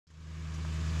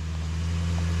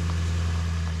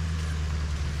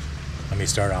me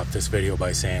start off this video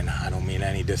by saying I don't mean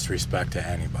any disrespect to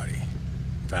anybody.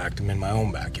 In fact, I'm in my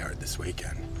own backyard this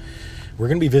weekend. We're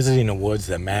going to be visiting the woods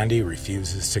that Mandy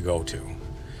refuses to go to,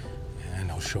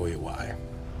 and I'll show you why.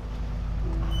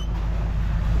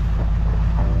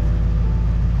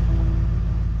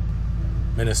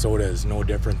 Minnesota is no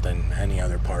different than any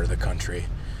other part of the country.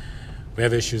 We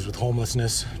have issues with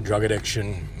homelessness, drug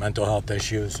addiction, mental health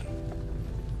issues.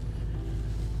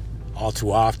 All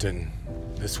too often,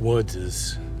 this woods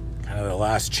is kind of the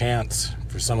last chance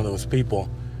for some of those people.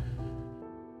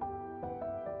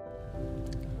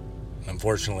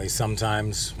 Unfortunately,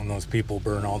 sometimes when those people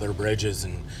burn all their bridges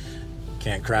and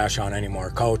can't crash on any more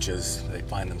couches, they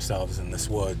find themselves in this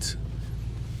woods.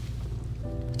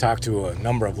 I talked to a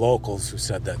number of locals who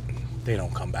said that they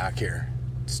don't come back here.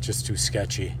 It's just too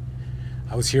sketchy.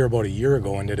 I was here about a year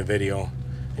ago and did a video.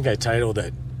 I think I titled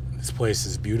it, "This place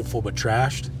is beautiful but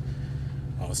trashed."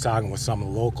 I was talking with some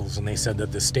of the locals and they said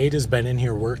that the state has been in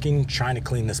here working, trying to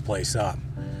clean this place up.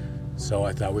 So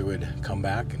I thought we would come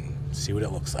back and see what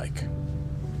it looks like.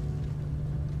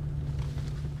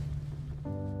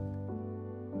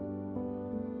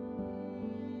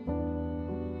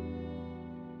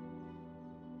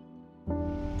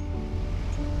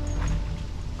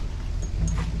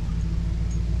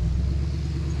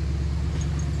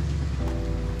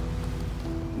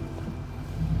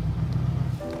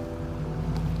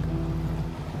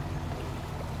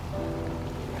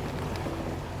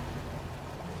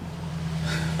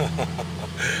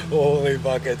 Holy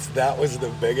buckets, that was the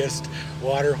biggest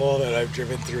water hole that I've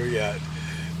driven through yet.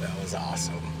 That was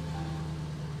awesome.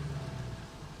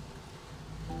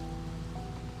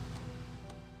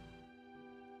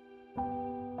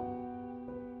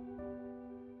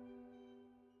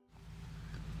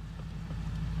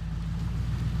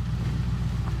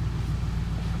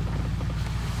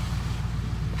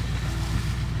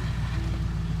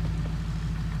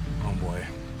 Oh boy,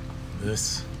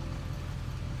 this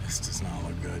does not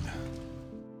look good.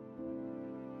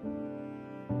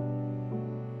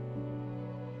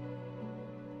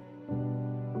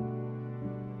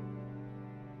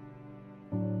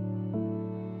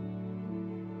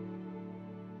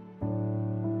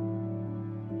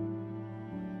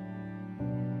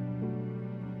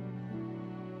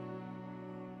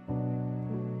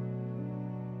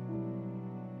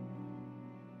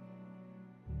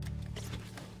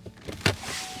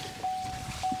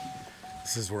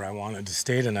 This is where I wanted to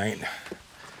stay tonight.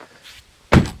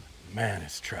 Man,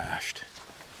 it's trashed.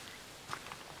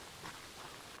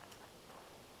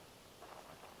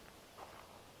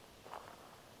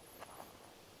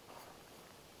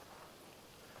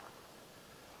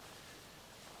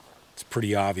 It's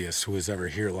pretty obvious who was ever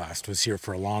here last was here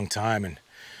for a long time, and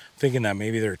thinking that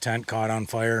maybe their tent caught on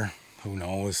fire. Who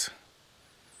knows?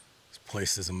 This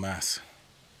place is a mess.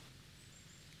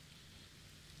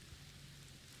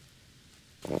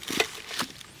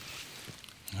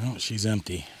 Oh, she's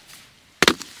empty.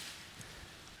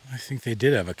 I think they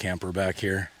did have a camper back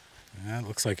here. That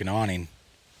looks like an awning.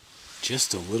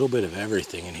 Just a little bit of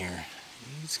everything in here.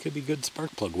 These could be good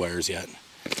spark plug wires yet.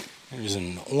 There's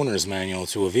an owner's manual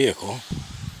to a vehicle.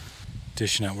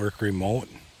 Dish network remote.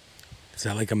 Is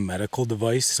that like a medical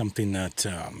device? Something that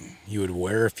you would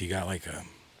wear if you got like a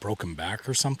broken back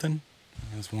or something?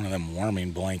 That's one of them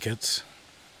warming blankets.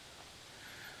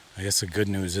 I guess the good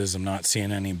news is I'm not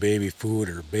seeing any baby food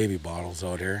or baby bottles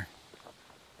out here.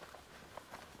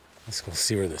 Let's go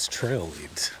see where this trail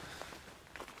leads.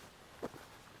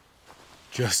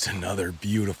 Just another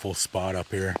beautiful spot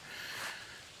up here.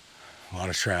 A lot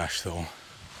of trash though.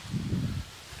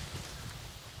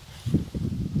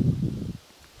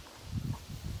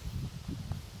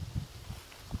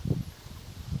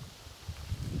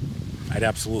 I'd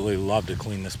absolutely love to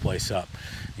clean this place up.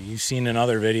 You've seen in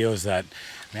other videos that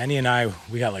Mandy and I,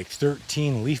 we got like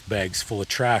 13 leaf bags full of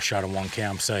trash out of one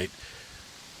campsite.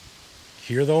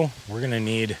 Here though, we're gonna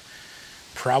need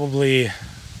probably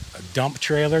a dump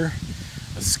trailer,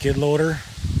 a skid loader.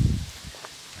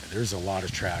 There's a lot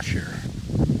of trash here.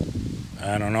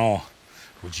 I don't know.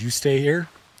 Would you stay here?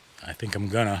 I think I'm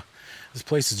gonna. This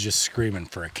place is just screaming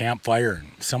for a campfire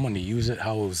and someone to use it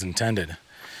how it was intended.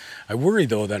 I worry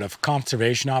though that if a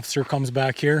conservation officer comes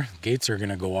back here, gates are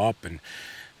gonna go up and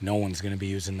no one's gonna be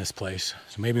using this place.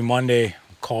 So maybe Monday,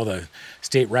 I'll call the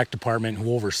state rec department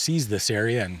who oversees this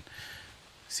area and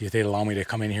see if they'd allow me to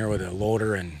come in here with a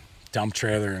loader and dump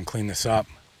trailer and clean this up.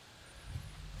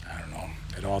 I don't know.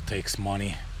 It all takes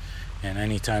money, and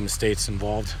anytime the state's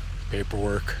involved,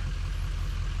 paperwork.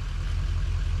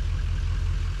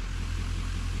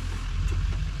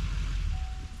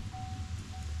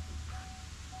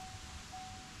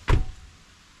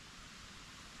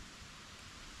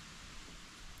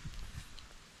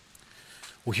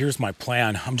 Well, here's my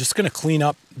plan. I'm just going to clean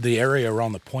up the area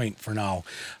around the point for now.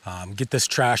 Get this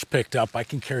trash picked up. I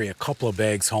can carry a couple of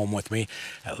bags home with me.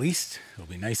 At least it'll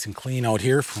be nice and clean out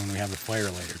here for when we have the fire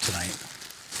later tonight.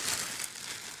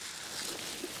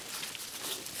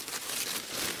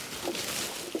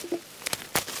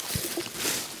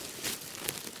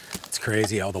 It's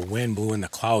crazy how the wind blew in the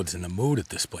clouds and the mood at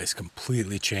this place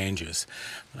completely changes.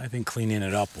 But I think cleaning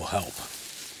it up will help.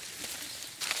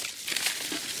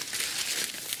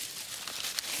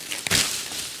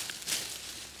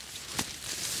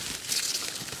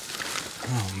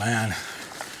 Oh man,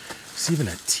 there's even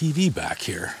a TV back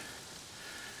here.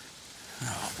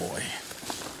 Oh boy.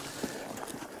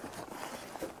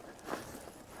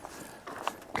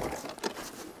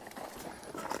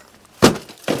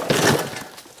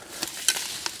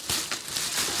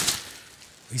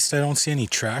 At least I don't see any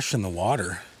trash in the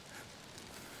water.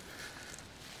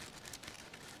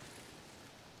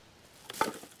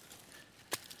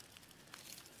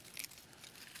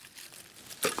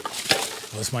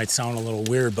 This might sound a little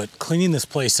weird, but cleaning this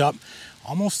place up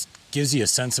almost gives you a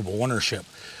sense of ownership.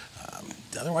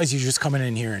 Otherwise, you're just coming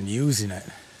in here and using it.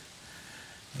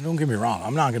 And don't get me wrong,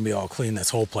 I'm not going to be able to clean this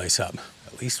whole place up.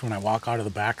 At least when I walk out of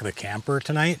the back of the camper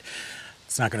tonight,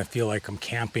 it's not going to feel like I'm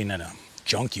camping in a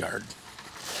junkyard.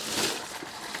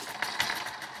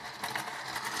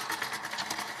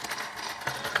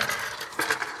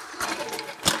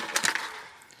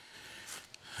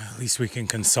 At least we can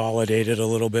consolidate it a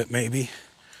little bit, maybe.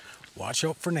 Watch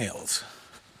out for nails.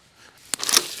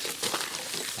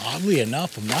 Oddly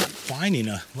enough, I'm not finding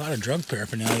a lot of drug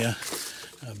paraphernalia,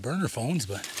 burner phones,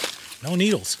 but no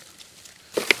needles.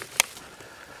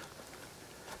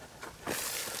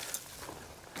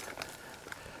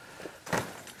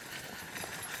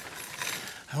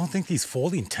 I don't think these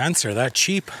folding tents are that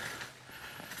cheap.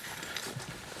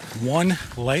 One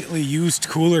lightly used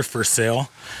cooler for sale.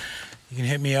 You can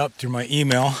hit me up through my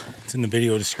email. It's in the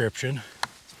video description.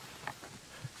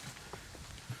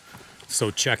 So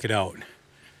check it out.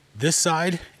 This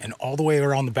side and all the way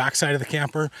around the back side of the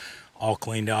camper, all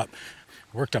cleaned up.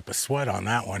 Worked up a sweat on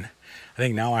that one. I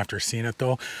think now after seeing it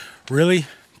though, really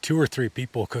 2 or 3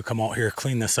 people could come out here,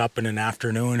 clean this up in an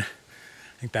afternoon.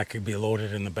 I think that could be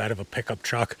loaded in the bed of a pickup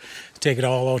truck, take it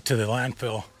all out to the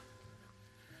landfill.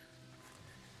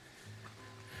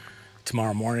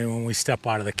 Tomorrow morning when we step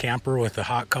out of the camper with a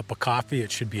hot cup of coffee,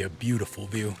 it should be a beautiful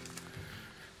view.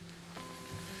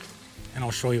 And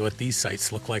I'll show you what these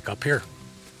sites look like up here.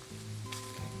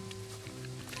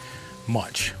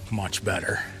 Much, much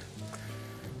better.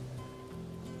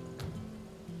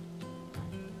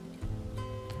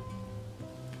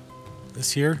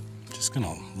 This here, just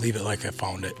gonna leave it like I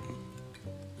found it.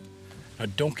 Now,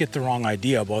 don't get the wrong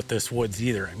idea about this woods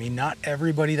either. I mean, not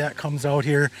everybody that comes out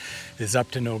here is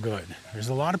up to no good. There's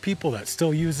a lot of people that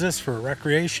still use this for a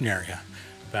recreation area.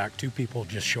 In fact, 2 people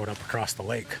just showed up across the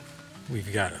lake.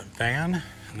 We've got a van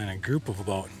and then a group of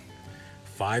about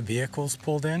 5 vehicles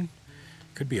pulled in.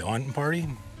 Could be a hunting party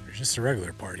or just a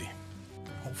regular party.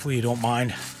 Hopefully you don't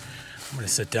mind. I'm gonna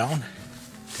sit down,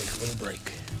 take a little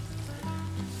break.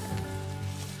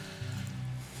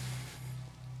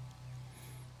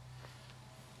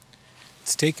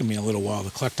 It's taken me a little while to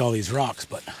collect all these rocks,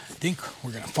 but I think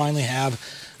we're gonna finally have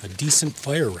a decent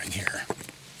fire ring here.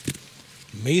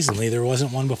 Amazingly, there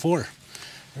wasn't one before.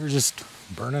 They were just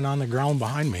burning on the ground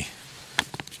behind me.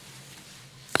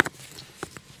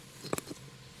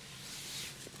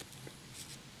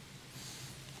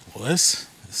 Well, this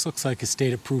looks like a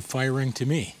state-approved fire ring to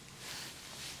me.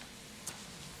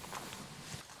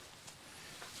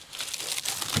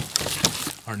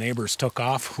 Our neighbors took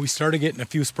off. We started getting a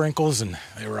few sprinkles and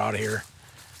they were out of here.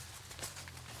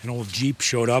 An old Jeep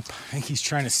showed up. I think he's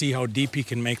trying to see how deep he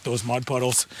can make those mud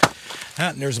puddles.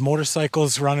 And there's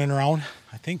motorcycles running around.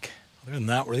 I think other than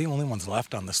that, we're the only ones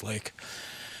left on this lake.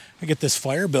 I get this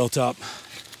fire built up.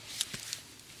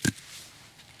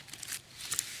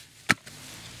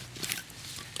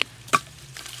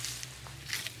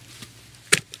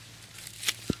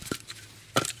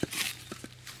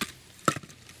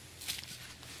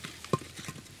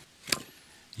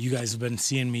 You guys have been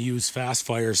seeing me use fast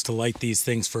fires to light these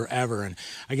things forever, and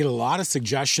I get a lot of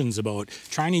suggestions about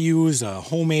trying to use a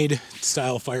homemade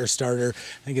style fire starter.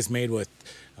 I think it's made with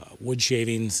wood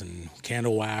shavings and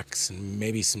candle wax and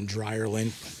maybe some dryer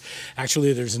lint.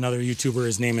 Actually, there's another YouTuber,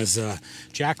 his name is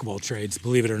Jack of All Trades,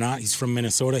 believe it or not. He's from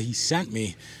Minnesota. He sent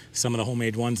me some of the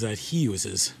homemade ones that he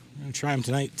uses. I'm gonna try them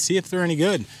tonight, see if they're any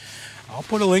good. I'll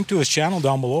put a link to his channel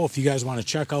down below if you guys want to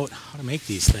check out how to make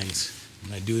these things.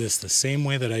 And I do this the same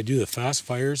way that I do the fast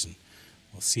fires, and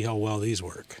we'll see how well these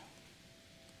work.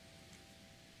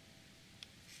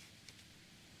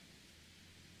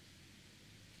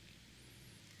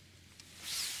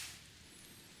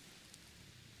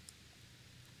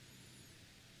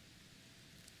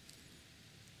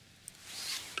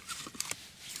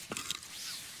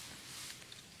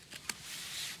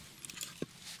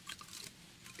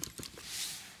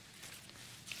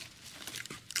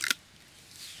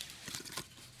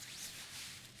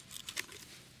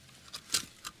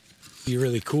 be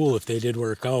really cool if they did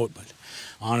work out, but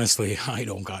honestly, I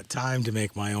don't got time to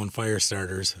make my own fire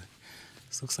starters.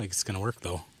 This looks like it's gonna work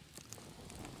though.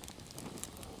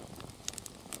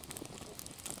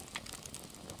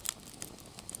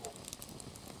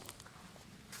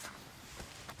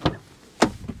 I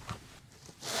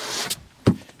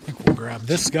think we'll grab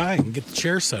this guy and get the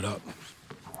chair set up.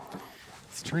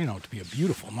 It's turning out to be a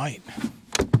beautiful night.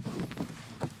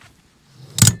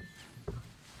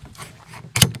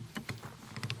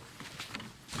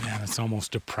 Man, it's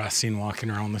almost depressing walking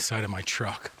around the side of my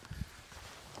truck.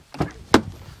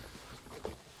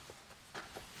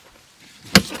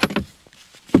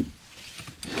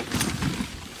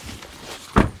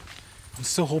 I'm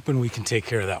still hoping we can take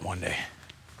care of that one day.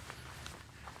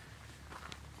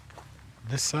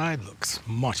 This side looks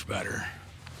much better.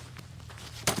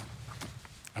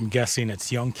 I'm guessing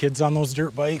it's young kids on those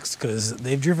dirt bikes because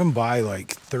they've driven by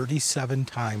like 37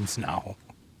 times now.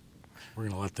 We're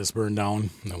gonna let this burn down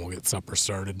and then we'll get supper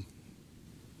started.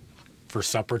 For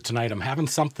supper tonight, I'm having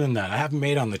something that I haven't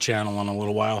made on the channel in a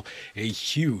little while, a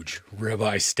huge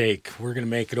ribeye steak. We're gonna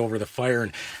make it over the fire,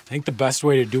 and I think the best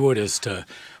way to do it is to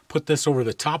put this over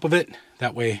the top of it.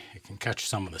 That way it can catch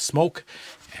some of the smoke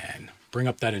and bring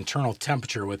up that internal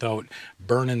temperature without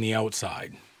burning the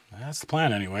outside. That's the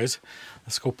plan anyways.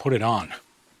 Let's go put it on.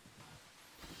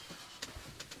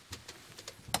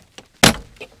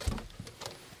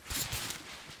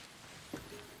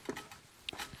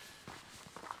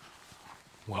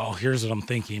 Well, here's what I'm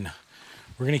thinking.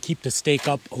 We're gonna keep the steak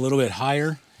up a little bit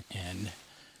higher and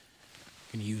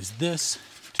gonna use this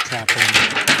to trap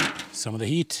in some of the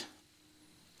heat.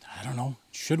 I don't know,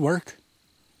 it should work.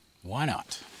 Why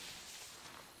not?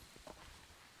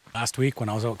 Last week when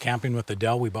I was out camping with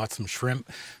Adele, we bought some shrimp,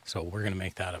 so we're gonna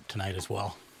make that up tonight as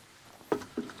well.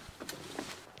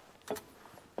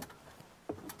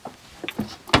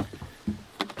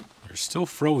 They're still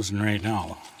frozen right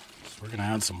now, so we're gonna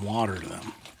add some water to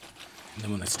them. And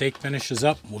then when the steak finishes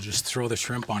up, we'll just throw the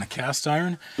shrimp on a cast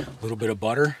iron. A little bit of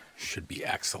butter, should be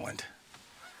excellent.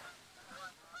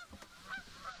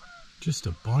 Just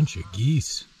a bunch of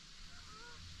geese.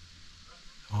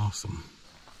 Awesome.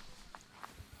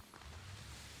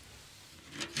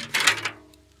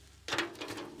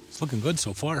 It's looking good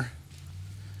so far.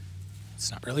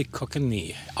 It's not really cooking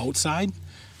the outside,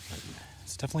 but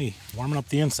it's definitely warming up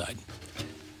the inside.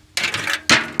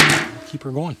 Keep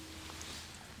her going.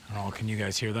 I don't know, can you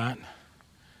guys hear that?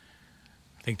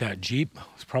 I think that Jeep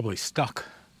was probably stuck,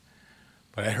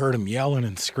 but I heard him yelling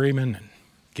and screaming and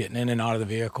getting in and out of the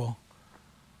vehicle.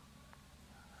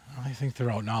 I think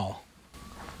they're out now.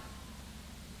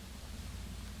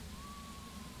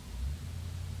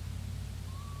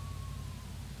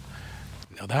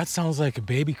 Now that sounds like a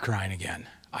baby crying again.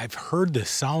 I've heard this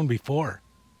sound before.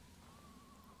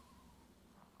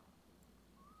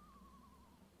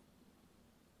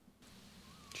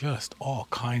 Just all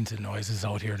kinds of noises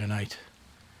out here tonight.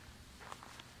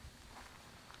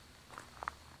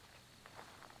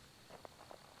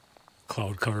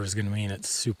 Cloud cover is going to mean it's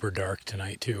super dark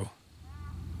tonight too.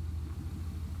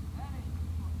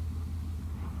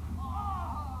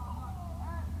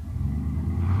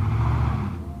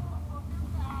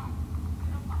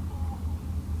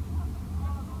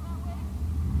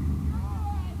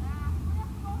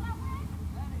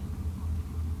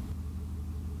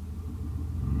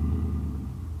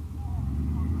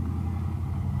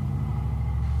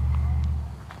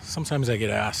 Sometimes I get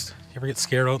asked, you ever get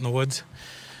scared out in the woods?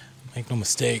 Make no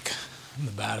mistake, I'm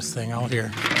the baddest thing out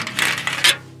here.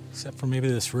 Except for maybe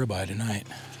this ribeye tonight.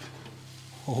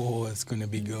 Oh, it's gonna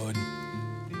be good.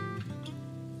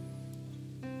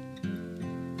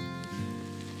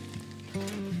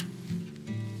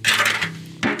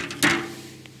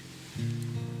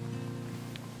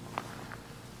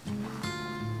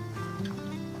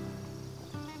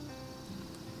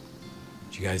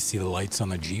 You guys see the lights on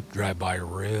the Jeep drive by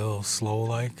real slow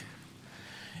like?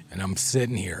 And I'm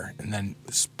sitting here and then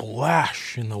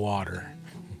splash in the water.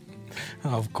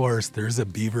 Of course, there's a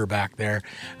beaver back there.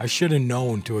 I should have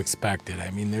known to expect it. I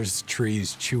mean, there's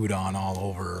trees chewed on all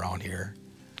over around here.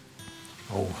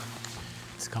 Oh,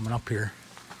 he's coming up here.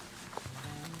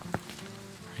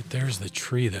 Right there's the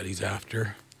tree that he's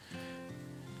after.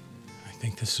 I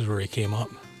think this is where he came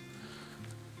up.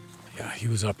 Yeah, he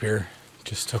was up here.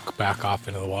 Just took back off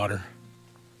into the water.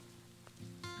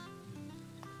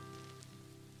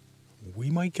 We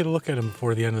might get a look at him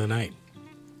before the end of the night.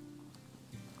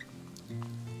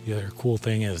 The other cool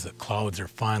thing is that clouds are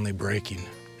finally breaking,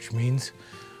 which means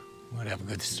we might have a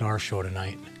good star show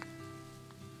tonight.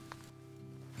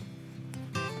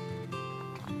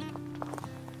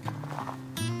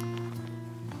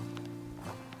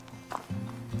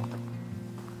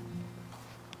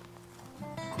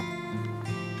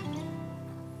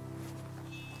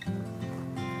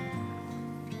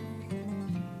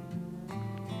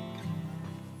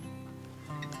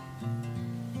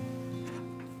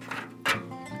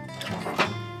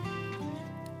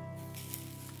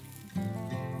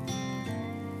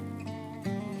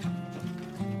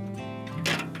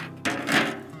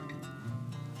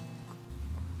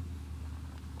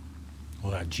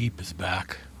 That Jeep is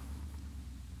back.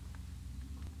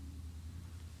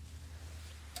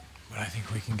 But I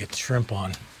think we can get the shrimp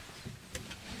on.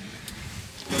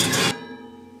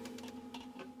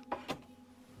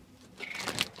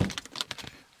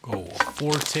 Go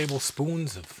 4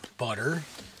 tablespoons of butter,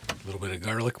 a little bit of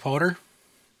garlic powder,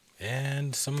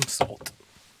 and some salt.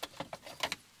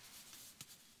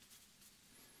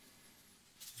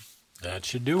 That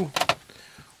should do.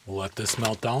 We'll let this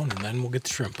melt down and then we'll get the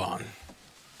shrimp on.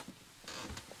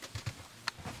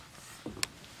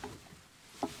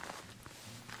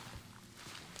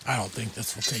 I don't think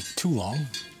this will take too long.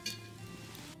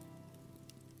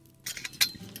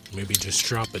 Maybe just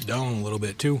drop it down a little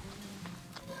bit too.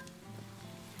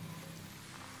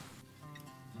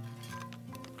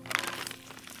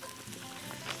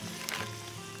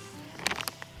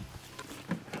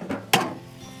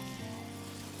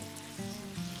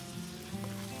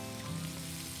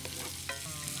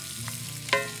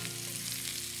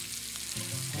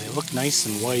 They look nice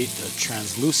and white. The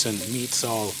translucent meat's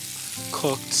all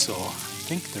cooked, so I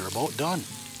think they're about done.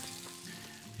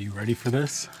 You ready for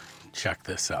this? Check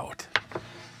this out. I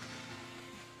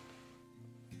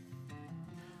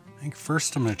think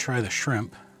first I'm going to try the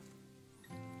shrimp.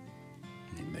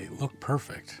 They look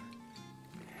perfect.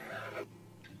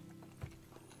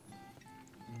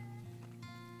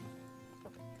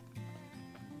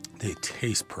 They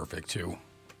taste perfect too.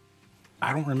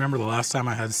 I don't remember the last time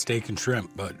I had steak and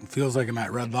shrimp, but it feels like I'm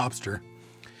at Red Lobster.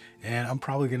 And I'm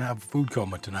probably gonna have a food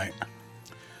coma tonight.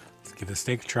 Let's give the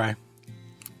steak a try.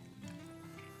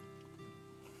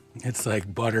 It's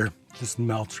like butter, just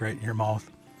melts right in your mouth.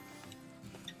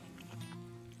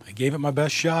 I gave it my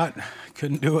best shot,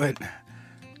 couldn't do it.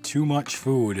 Too much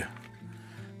food.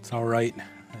 It's all right.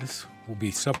 This will be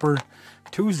supper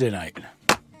Tuesday night.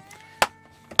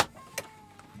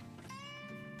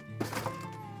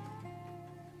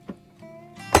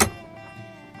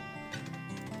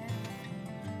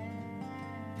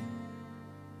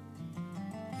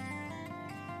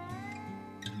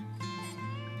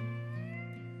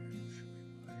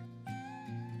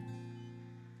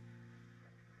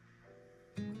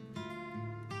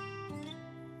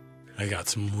 I got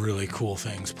some really cool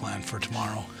things planned for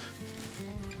tomorrow.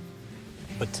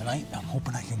 But tonight, I'm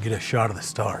hoping I can get a shot of the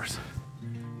stars.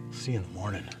 See you in the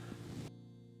morning.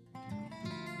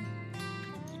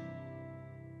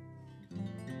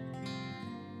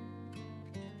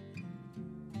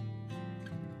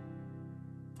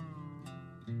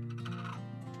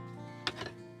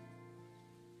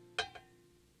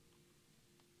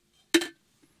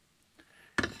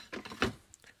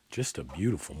 Just a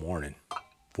beautiful morning.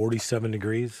 47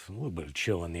 degrees, a little bit of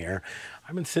chill in the air.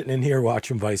 I've been sitting in here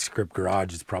watching Vice Script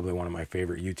Garage. It's probably one of my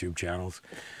favorite YouTube channels.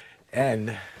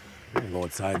 And I'm gonna go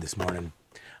outside this morning.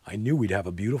 I knew we'd have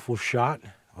a beautiful shot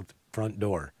out the front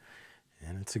door,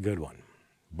 and it's a good one.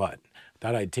 But I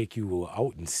thought I'd take you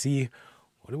out and see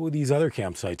what do these other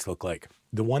campsites look like.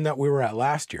 The one that we were at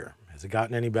last year, has it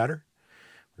gotten any better?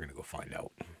 We're gonna go find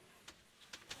out.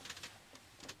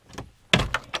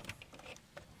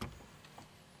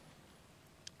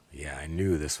 Yeah, I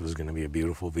knew this was going to be a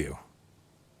beautiful view.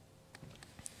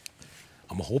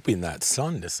 I'm hoping that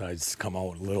sun decides to come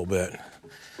out a little bit.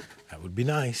 That would be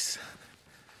nice.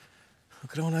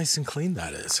 Look at how nice and clean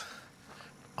that is.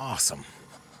 Awesome.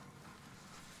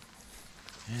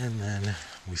 And then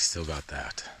we still got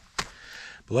that.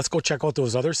 But let's go check out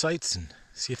those other sites and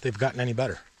see if they've gotten any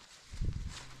better.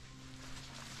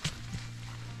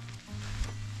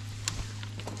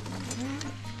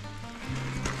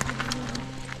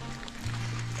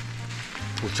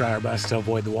 We'll try our best to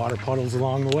avoid the water puddles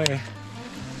along the way.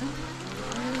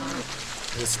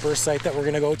 This first site that we're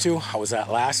gonna go to, I was at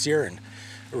last year, and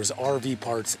there was RV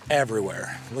parts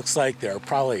everywhere. It looks like they're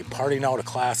probably partying out a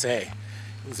Class A. It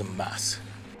was a mess.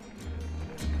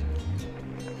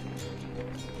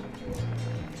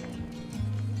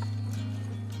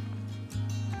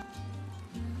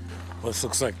 Well, this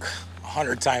looks like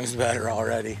 100 times better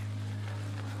already.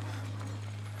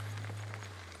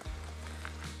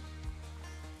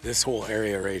 This whole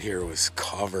area right here was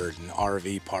covered in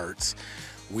RV parts,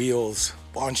 wheels,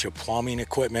 bunch of plumbing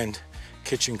equipment,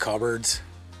 kitchen cupboards.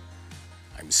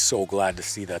 I'm so glad to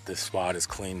see that this spot is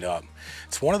cleaned up.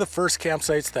 It's one of the first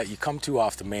campsites that you come to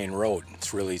off the main road.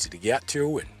 It's real easy to get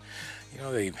to, and you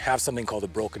know, they have something called the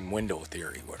broken window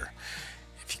theory, where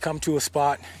if you come to a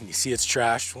spot and you see it's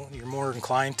trashed, well, you're more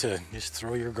inclined to just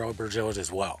throw your garbage out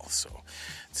as well. So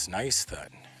it's nice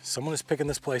that someone is picking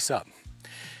this place up.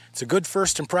 It's a good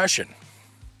first impression.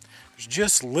 There's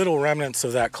just little remnants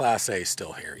of that Class A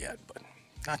still here yet, but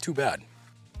not too bad.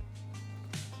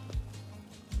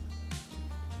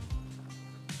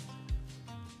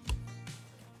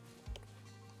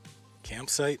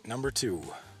 Campsite number 2.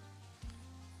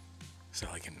 Is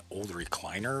that like an old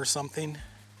recliner or something?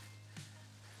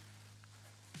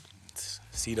 It's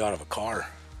a seat out of a car.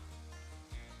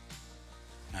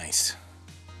 Nice.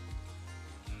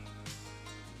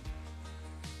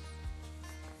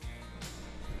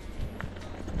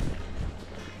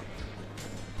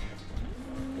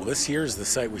 Well, this here is the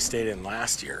site we stayed in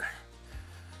last year.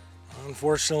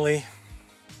 Unfortunately,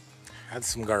 had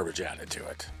some garbage added to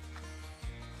it.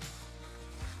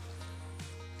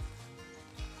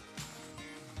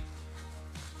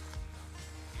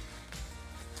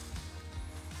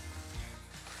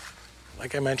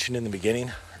 Like I mentioned in the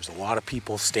beginning, there's a lot of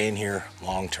people staying here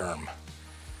long term.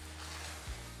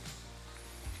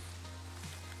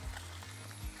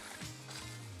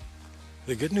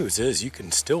 The good news is you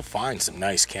can still find some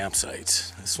nice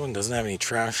campsites. This one doesn't have any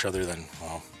trash other than,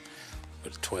 well, a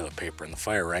bit of toilet paper in the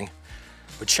fire ring.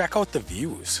 But check out the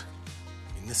views.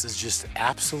 I mean, this is just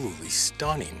absolutely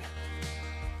stunning.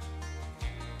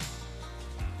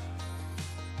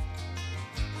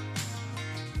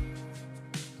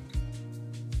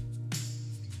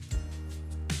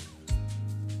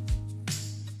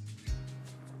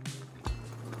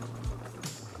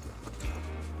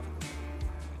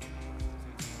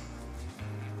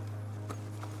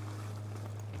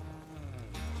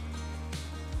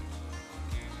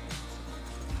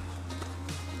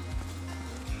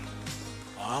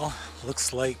 Well,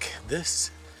 looks like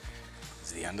this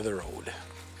is the end of the road.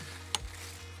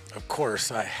 Of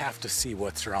course, I have to see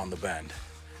what's around the bend.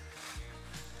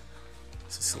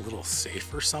 Is this a little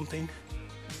safe or something?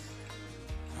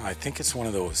 I think it's one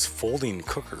of those folding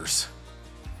cookers.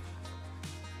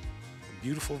 A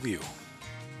beautiful view.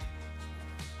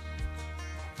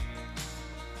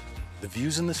 The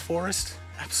views in this forest,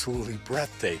 absolutely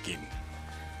breathtaking.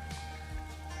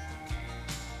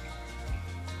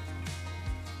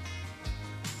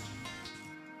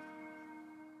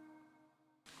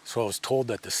 So I was told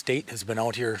that the state has been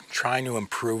out here trying to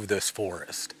improve this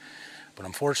forest. But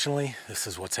unfortunately, this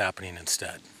is what's happening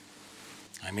instead.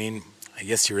 I mean, I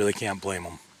guess you really can't blame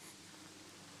them.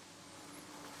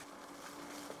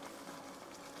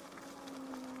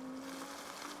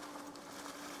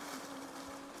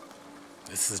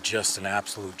 This is just an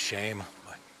absolute shame.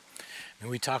 But, I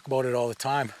mean, we talk about it all the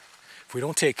time. If we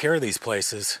don't take care of these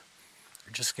places,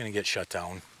 they're just going to get shut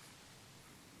down.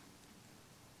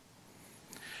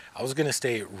 I was going to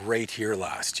stay right here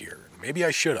last year. Maybe I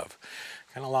should have.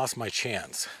 Kind of lost my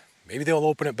chance. Maybe they'll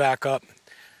open it back up.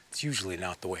 It's usually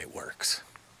not the way it works.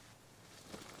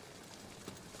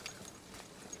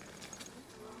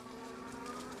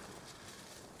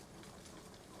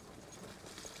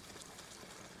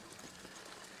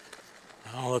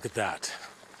 Oh, look at that.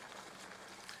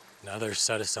 Another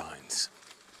set of signs.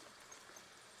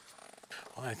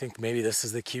 Well, I think maybe this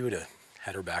is the cue to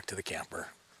head her back to the camper.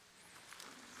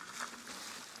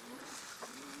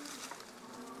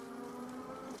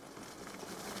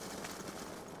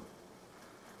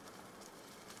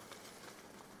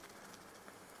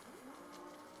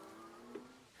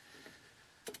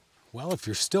 Well, if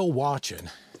you're still watching,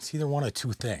 it's either one of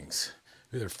two things.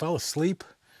 You either fell asleep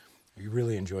or you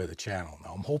really enjoy the channel.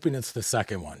 Now, I'm hoping it's the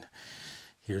second one.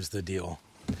 Here's the deal.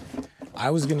 I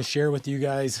was going to share with you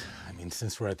guys, I mean,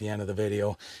 since we're at the end of the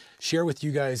video, share with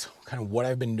you guys kind of what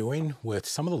I've been doing with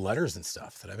some of the letters and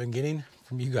stuff that I've been getting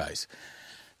from you guys.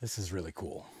 This is really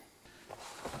cool.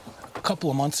 A couple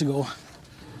of months ago,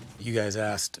 you guys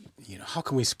asked, how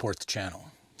can we support the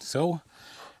channel? So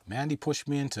Mandy pushed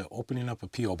me into opening up a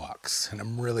P.O. box, and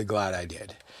I'm really glad I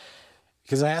did.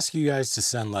 Because I asked you guys to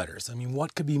send letters. I mean,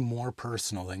 what could be more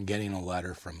personal than getting a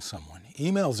letter from someone?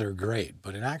 Emails are great,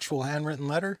 but an actual handwritten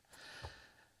letter,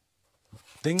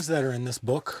 things that are in this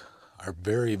book are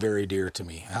very, very dear to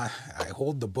me. I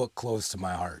hold the book close to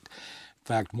my heart. In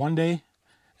fact, one day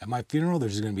at my funeral,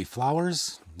 there's going to be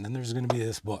flowers, and then there's going to be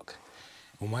this book.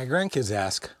 When my grandkids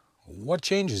ask, what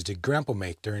changes did Grandpa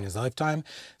make during his lifetime?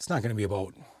 It's not going to be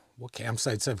about what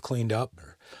campsites I've cleaned up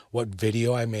or what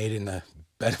video I made in the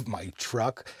bed of my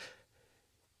truck.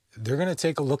 They're going to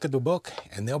take a look at the book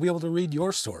and they'll be able to read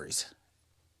your stories.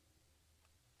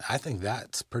 I think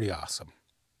that's pretty awesome.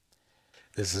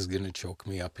 This is going to choke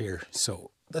me up here.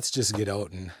 So let's just get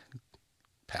out and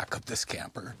pack up this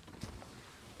camper.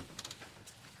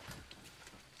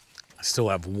 I still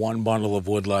have one bundle of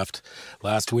wood left.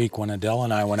 Last week when Adele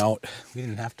and I went out, we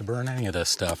didn't have to burn any of this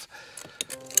stuff.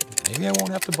 Maybe I won't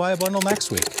have to buy a bundle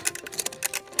next week.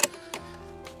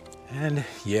 And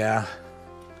yeah,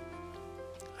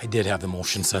 I did have the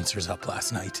motion sensors up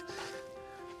last night.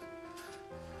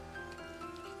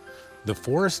 The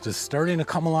forest is starting to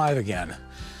come alive again.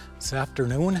 This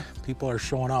afternoon, people are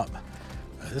showing up.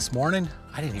 This morning,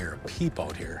 I didn't hear a peep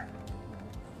out here.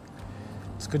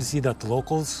 It's good to see that the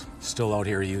locals still out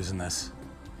here using this.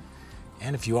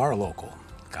 And if you are a local,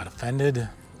 got offended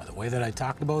by the way that I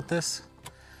talked about this,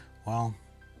 well,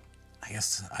 I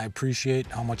guess I appreciate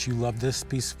how much you love this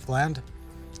piece of land.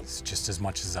 It's just as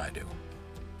much as I do.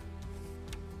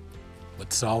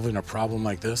 But solving a problem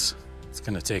like this, it's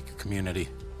gonna take a community.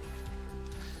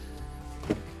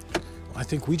 Well, I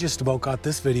think we just about got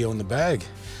this video in the bag.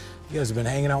 You guys have been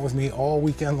hanging out with me all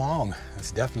weekend long.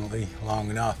 That's definitely long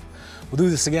enough. We'll do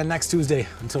this again next Tuesday.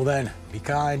 Until then, be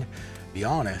kind, be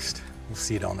honest. We'll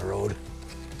see you down the road.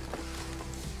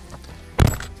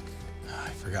 I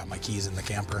forgot my keys in the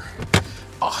camper.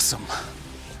 Awesome.